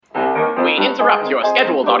we interrupt your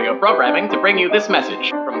scheduled audio programming to bring you this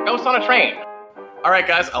message from Ghost on a Train. Alright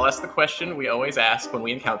guys, I'll ask the question we always ask when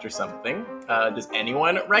we encounter something. Does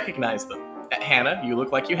anyone recognize them? Hannah, you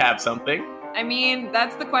look like you have something. I mean,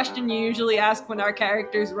 that's the question you usually ask when our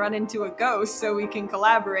characters run into a ghost so we can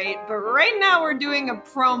collaborate, but right now we're doing a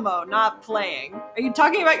promo, not playing. Are you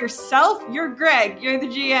talking about yourself? You're Greg, you're the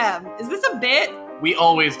GM. Is this a bit? We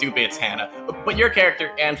always do bits, Hannah. But your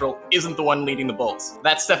character, Andrel, isn't the one leading the bolts.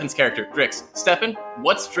 That's Stefan's character, Drix. Stefan,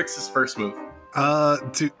 what's Drix's first move?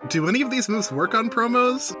 Do any of these moves work on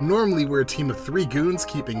promos? Normally we're a team of 3 goons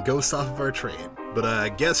keeping ghosts off of our train. But I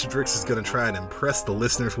guess Drix is gonna try and impress the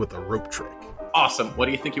listeners with a rope trick. Awesome. What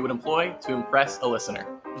do you think you would employ to impress a listener?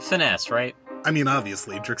 Finesse, right? I mean,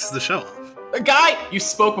 obviously, Drix is the show-off. Guy, you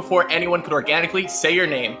spoke before anyone could organically say your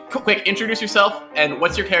name. Quick, introduce yourself, and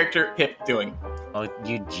what's your character, Pip, doing? Oh,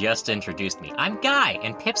 you just introduced me. I'm Guy,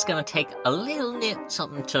 and Pip's gonna take a little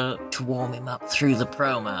something to warm him up through the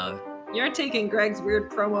promo. You're taking Greg's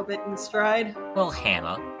weird promo bit in stride. Well,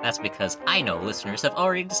 Hannah, that's because I know listeners have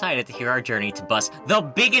already decided to hear our journey to bust the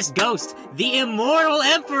biggest ghost, the Immortal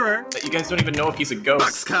Emperor! You guys don't even know if he's a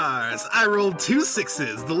ghost. Boxcars! I rolled 2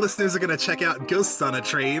 6s. The listeners are gonna check out Ghosts on a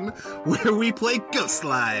Train, where we play Ghost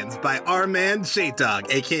Lines by our man J-Dog,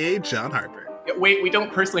 aka John Harper. Wait, we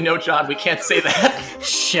don't personally know John, we can't say that.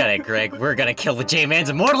 Shut it, Greg. We're gonna kill the J-Man's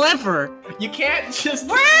Immortal Emperor! You can't just...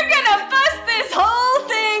 We're gonna bust this whole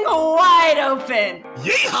thing wide open!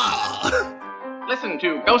 Yeehaw! Listen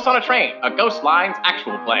to Ghost on a Train, a Ghost Lines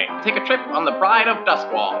actual play. Take a trip on the Bride of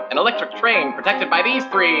Duskwall, an electric train protected by these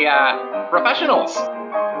 3, professionals.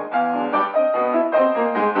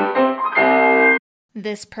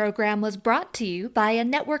 This program was brought to you by a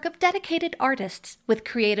network of dedicated artists with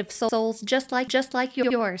creative souls just like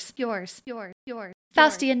yours.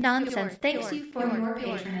 Faustian Nonsense thanks you for your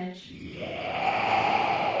patronage.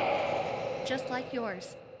 Just like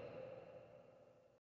yours.